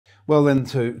Well, then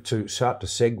to start to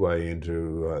segue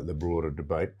into the broader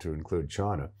debate to include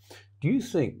China, do you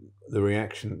think the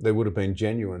reaction, there would have been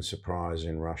genuine surprise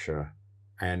in Russia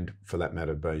and, for that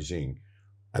matter, Beijing,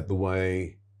 at the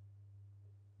way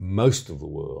most of the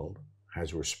world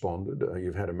has responded?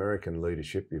 You've had American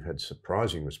leadership, you've had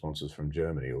surprising responses from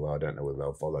Germany, although I don't know whether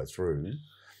they'll follow through,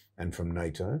 and from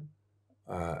NATO.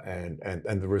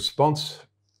 And the response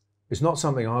is not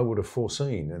something I would have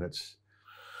foreseen, and it's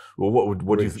well. What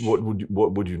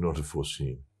would you not have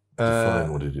foreseen?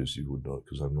 Define what it is you would not,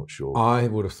 because I'm not sure. I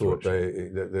would have thought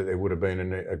that there would have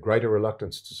been a greater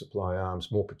reluctance to supply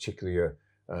arms, more particularly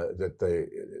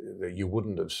that you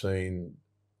wouldn't have seen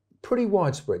pretty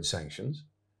widespread sanctions,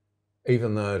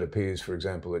 even though it appears, for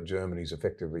example, that Germany's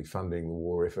effectively funding the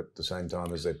war effort at the same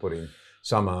time as they're putting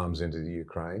some arms into the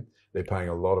Ukraine. They're paying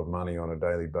a lot of money on a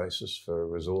daily basis for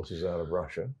resources out of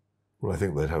Russia. Well, I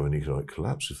think they'd have an economic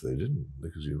collapse if they didn't,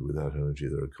 because without energy,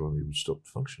 their economy would stop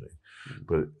functioning.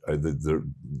 But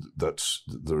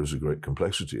there is a great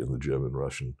complexity in the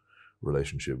German-Russian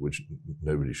relationship, which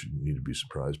nobody should need to be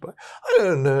surprised by. I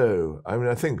don't know. I mean,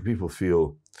 I think people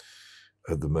feel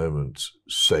at the moment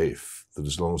safe that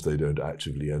as long as they don't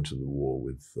actively enter the war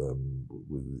with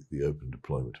the open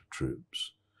deployment of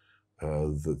troops,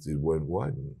 that it won't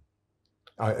widen.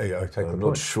 I take I'm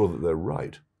not sure that they're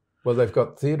right. Well, they've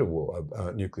got theatre war,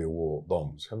 nuclear war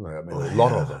bombs, haven't they? I mean, a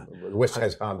lot of them. The West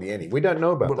has hardly any. We don't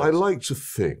know about that. But I like to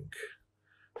think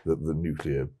that the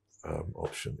nuclear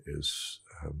option is,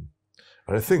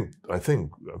 and I think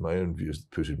my own view is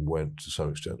that Putin went to some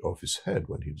extent off his head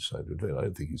when he decided to invade. I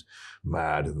don't think he's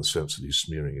mad in the sense that he's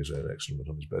smearing his own excrement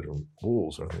on his bedroom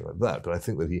walls or anything like that. But I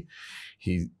think that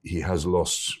he has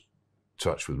lost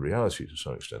touch with reality to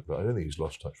some extent. But I don't think he's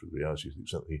lost touch with reality to the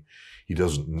extent that he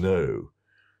doesn't know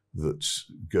that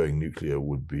going nuclear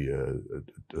would be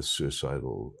a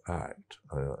suicidal act.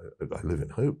 I live in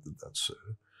hope that that's so,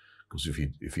 because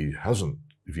if he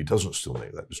doesn't still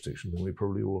make that distinction, then we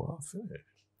probably all are finished.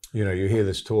 You know, you hear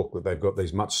this talk that they've got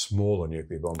these much smaller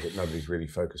nuclear bombs that nobody's really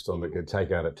focused on that could take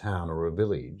out a town or a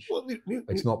village. Well,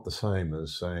 it's not the same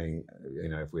as saying, you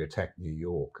know, if we attack New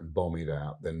York and bomb it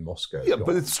out, then Moscow. Yeah,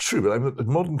 but it's true. But I mean,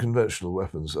 modern conventional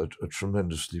weapons are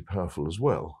tremendously powerful as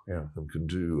well. Yeah, and can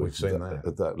do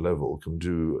at that level. Can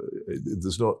do.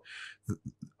 There's not.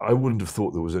 I wouldn't have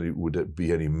thought there was would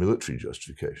be any military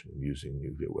justification in using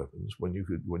nuclear weapons when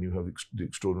you have the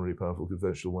extraordinarily powerful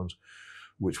conventional ones,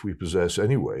 which we possess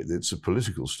anyway. It's a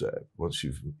political step. Once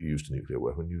you've used a nuclear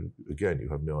weapon, you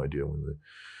have no idea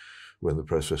when the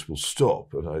process will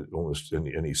stop. And almost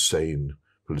any sane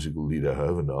political leader,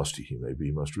 however nasty he may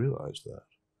be, must realise that.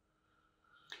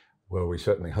 Well, we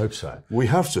certainly hope so. We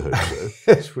have to hope so.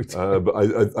 Yes, we do.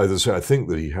 But as I say, I think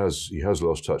that he has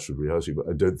lost touch with reality, but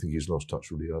I don't think he's lost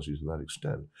touch with reality to that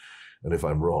extent. And if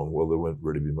I'm wrong, well, there won't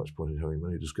really be much point in having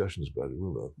many discussions about it,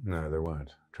 will there? No, there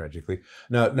won't, tragically.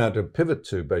 Now to pivot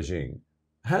to Beijing,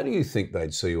 how do you think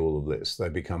they'd see all of this?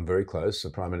 They've become very close.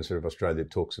 The Prime Minister of Australia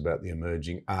talks about the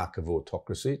emerging arc of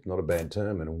autocracy. Not a bad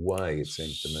term in a way, it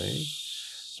seems to me.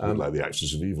 It's like the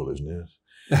axis of evil, isn't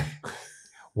it?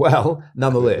 Well,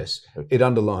 nonetheless, it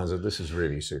underlines that this is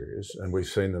really serious. And we've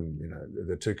seen them, you know,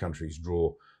 the two countries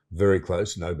draw very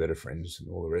close, no better friends, and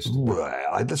all the rest of it.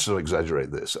 Right. Let's not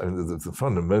exaggerate this. I mean, the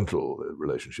fundamental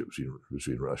relationship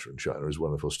between Russia and China is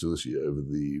one of hostility over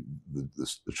the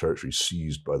territory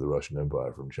seized by the Russian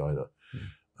Empire from China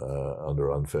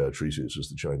under unfair treaties, as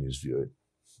the Chinese view it,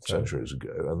 centuries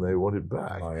ago, and they want it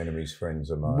back. My enemy's friends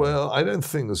are mine. Well, I don't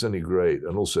think there's any great,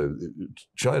 and also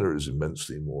China is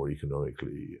immensely more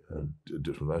economically and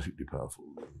diplomatically powerful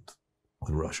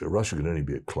than Russia. Russia can only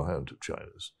be a client of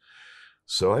China's.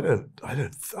 So I don't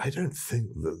think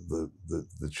that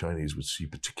the Chinese would see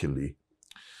particularly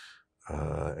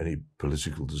any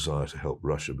political desire to help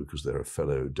Russia because they're a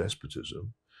fellow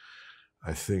despotism.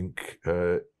 I think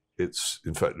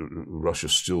in fact, Russia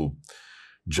still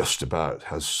just about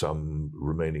has some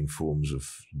remaining forms of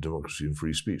democracy and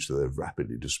free speech, though they're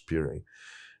rapidly disappearing,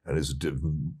 and is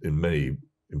in many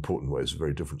important ways a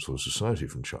very different sort of society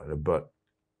from China. But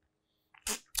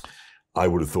I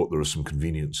would have thought there are some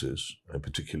conveniences, and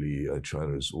particularly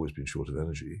China has always been short of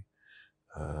energy.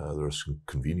 There are some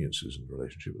conveniences in the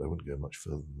relationship, but I wouldn't go much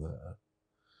further than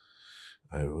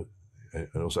that.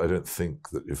 And also, I don't think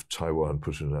that if Taiwan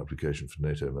put in an application for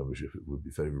NATO membership, it would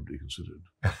be favourably considered.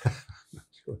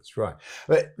 That's right.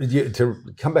 But to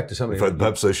come back to something... In fact,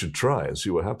 perhaps they should try and see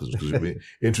what happens, because it would be an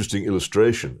interesting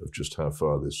illustration of just how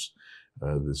far this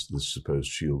supposed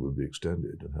shield would be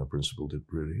extended and how principled it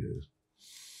really is.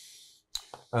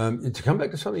 To come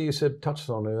back to something you touched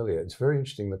on earlier, it's very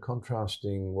interesting, the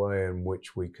contrasting way in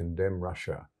which we condemn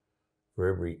Russia, for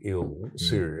every ill,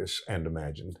 serious and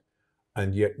imagined,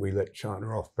 and yet we let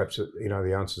China off. Perhaps,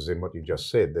 the answer's in what you just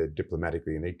said. They're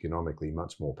diplomatically and economically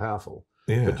much more powerful.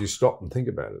 Yeah. But you stop and think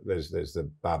about it. There's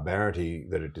the barbarity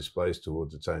that it displays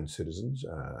towards its own citizens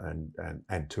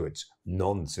and to its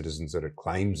non-citizens that it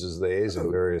claims as theirs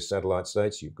in various satellite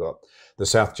states. You've got the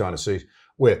South China Sea,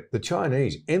 where the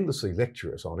Chinese endlessly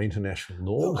lecture us on international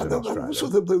norms in Australia. Also,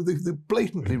 the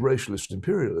blatantly racialist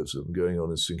imperialism going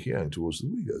on in Xinjiang towards the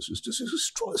Uyghurs is just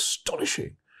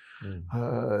astonishing.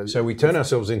 So we turn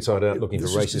ourselves inside out looking for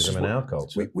racism in our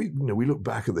culture. We look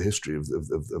back at the history of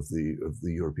the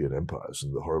European empires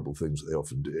and the horrible things that they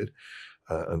often did,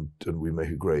 and we make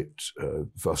a great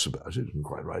fuss about it, and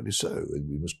quite rightly so. And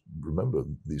we must remember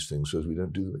these things so as we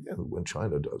don't do them again. When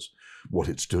China does what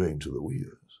it's doing to the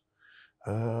Uyghurs,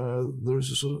 there is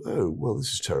a sort of, oh, well,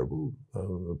 this is terrible,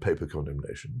 paper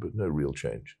condemnation, but no real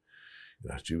change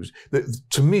in attitudes.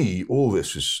 To me, all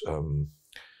this is...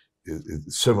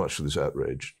 so much of this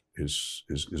outrage is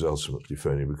ultimately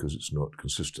phony because it's not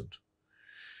consistent.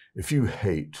 If you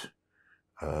hate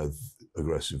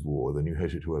aggressive war, then you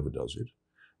hate it whoever does it,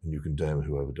 and you condemn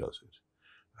whoever does it.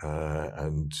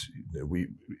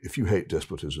 If you hate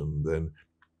despotism, then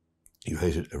you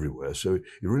hate it everywhere. So it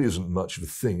really isn't much of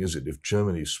a thing, is it? If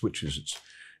Germany switches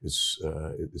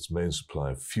its main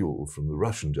supply of fuel from the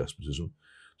Russian despotism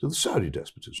to the Saudi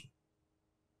despotism.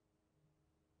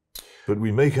 But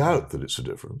we make out that it's a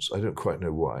difference. I don't quite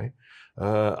know why.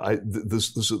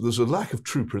 There's a lack of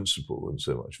true principle in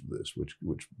so much of this,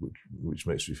 which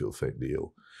makes me feel faintly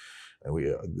ill. And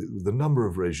the number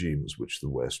of regimes which the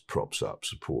West props up,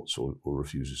 supports, or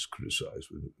refuses to criticize,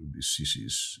 would be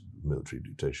Sisi's military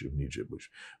dictatorship in Egypt, which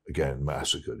again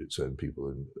massacred its own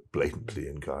people blatantly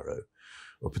in Cairo,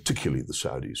 or particularly the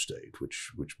Saudi state,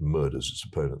 which murders its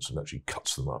opponents and actually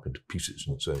cuts them up into pieces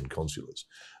in its own consulates.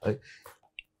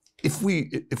 If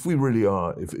we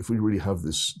really have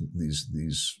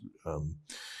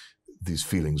these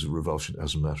feelings of revulsion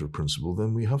as a matter of principle,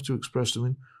 then we have to express them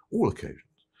in all occasions.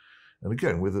 And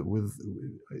again,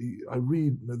 I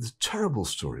read this terrible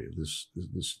story of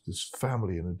this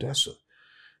family in Odessa,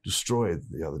 destroyed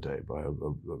the other day by a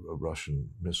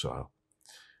Russian missile,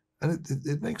 and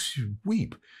it makes you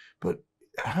weep. But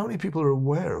how many people are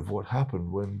aware of what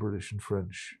happened when British and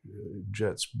French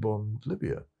jets bombed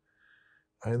Libya?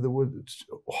 And there were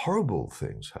horrible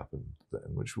things happened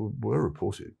then, which were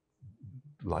reported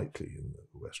lightly in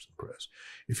the Western press.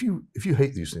 If you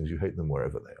hate these things, you hate them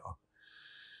wherever they are.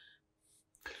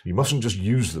 You mustn't just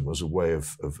use them as a way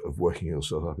of working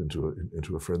yourself up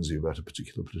into a frenzy about a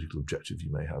particular political objective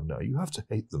you may have now. You have to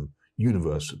hate them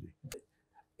universally.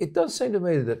 It does seem to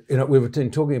me that, we've been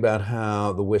talking about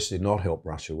how the West did not help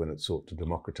Russia when it sought to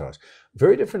democratize.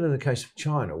 Very different in the case of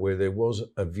China, where there was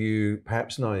a view,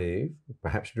 perhaps naive,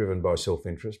 perhaps driven by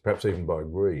self-interest, perhaps even by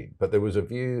greed, but there was a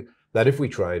view that if we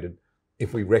traded,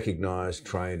 if we recognized,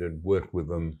 traded, worked with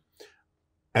them,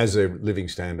 as their living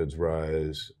standards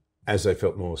rose, as they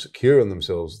felt more secure in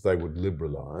themselves, they would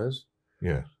liberalize.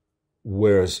 Yeah.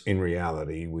 Whereas in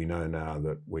reality, we know now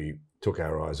that we took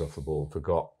our eyes off the ball,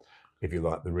 forgot, if you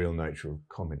like, the real nature of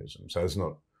communism. So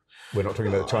we're not talking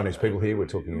about the Chinese people here, we're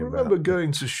talking about... I remember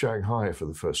going to Shanghai for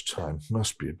the first time,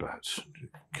 must be about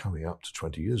coming up to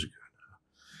 20 years ago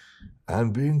now,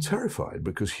 and being terrified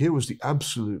because here was the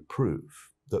absolute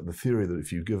proof that the theory that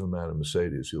if you give a man a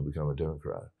Mercedes, he'll become a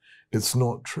Democrat, it's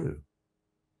not true.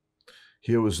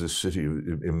 Here was this city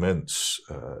of immense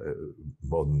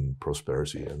modern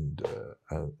prosperity and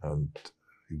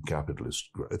capitalist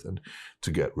growth, and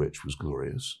to get rich was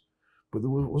glorious. But there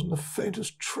wasn't the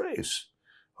faintest trace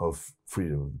of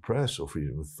freedom of the press or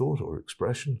freedom of thought or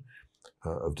expression,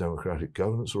 of democratic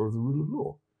governance or of the rule of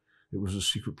law. It was a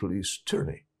secret police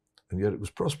tyranny, and yet it was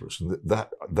prosperous. And that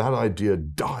idea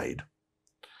died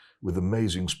with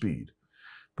amazing speed.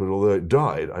 But although it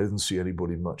died, I didn't see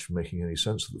anybody much making any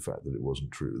sense of the fact that it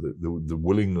wasn't true. The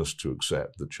willingness to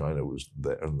accept that China was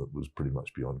there and that was pretty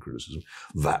much beyond criticism,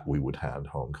 that we would hand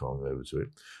Hong Kong over to it,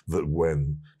 that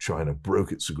when China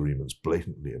broke its agreements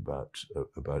blatantly about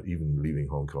even leaving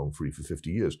Hong Kong free for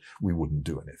 50 years, we wouldn't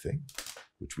do anything,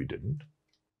 which we didn't.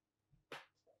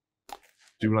 Do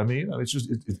you know what I mean? And it's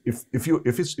just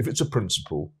if it's a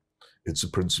principle, it's a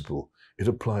principle. It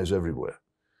applies everywhere.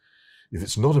 If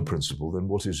it's not a principle, then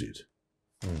what is it?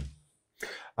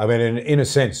 I mean, in a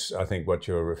sense, I think what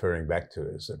you're referring back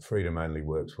to is that freedom only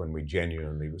works when we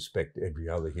genuinely respect every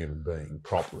other human being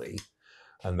properly,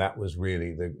 and that was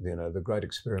really the great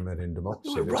experiment in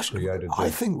democracy that's created. I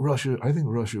think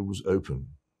Russia was open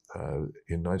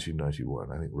in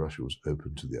 1991. I think Russia was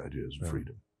open to the ideas of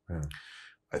freedom.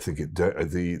 Yeah. I think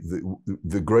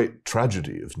the great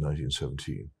tragedy of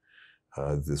 1917,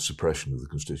 the suppression of the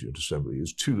Constituent Assembly,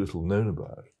 is too little known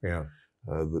about. Yeah.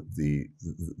 That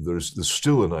there's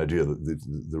still an idea that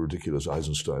the ridiculous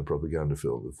Eisenstein propaganda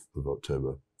film of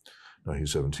October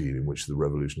 1917, in which the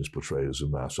revolution is portrayed as a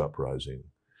mass uprising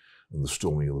and the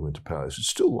storming of the Winter Palace, is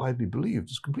still widely believed.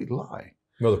 It's a complete lie.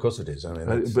 Well, of course it is. I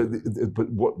mean, but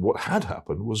what had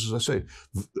happened was, as I say,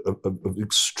 an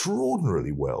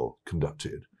extraordinarily well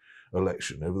conducted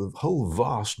election over the whole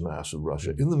vast mass of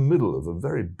Russia in the middle of a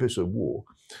very bitter war,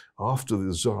 after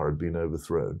the Tsar had been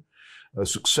overthrown,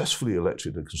 successfully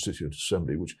elected a Constituent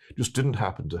Assembly which just didn't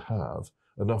happen to have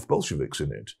enough Bolsheviks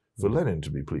in it for Lenin to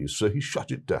be pleased. So he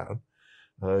shut it down.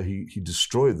 He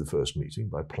destroyed the first meeting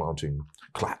by planting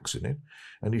claques in it,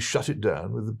 and he shut it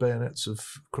down with the bayonets of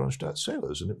Kronstadt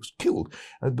sailors, and it was killed.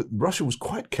 But Russia was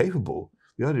quite capable.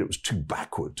 The idea it was too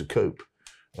backward to cope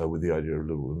with the idea of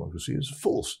liberal democracy is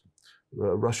false.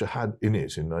 Russia had in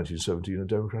it, in 1917, a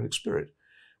democratic spirit,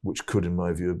 which could, in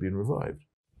my view, have been revived.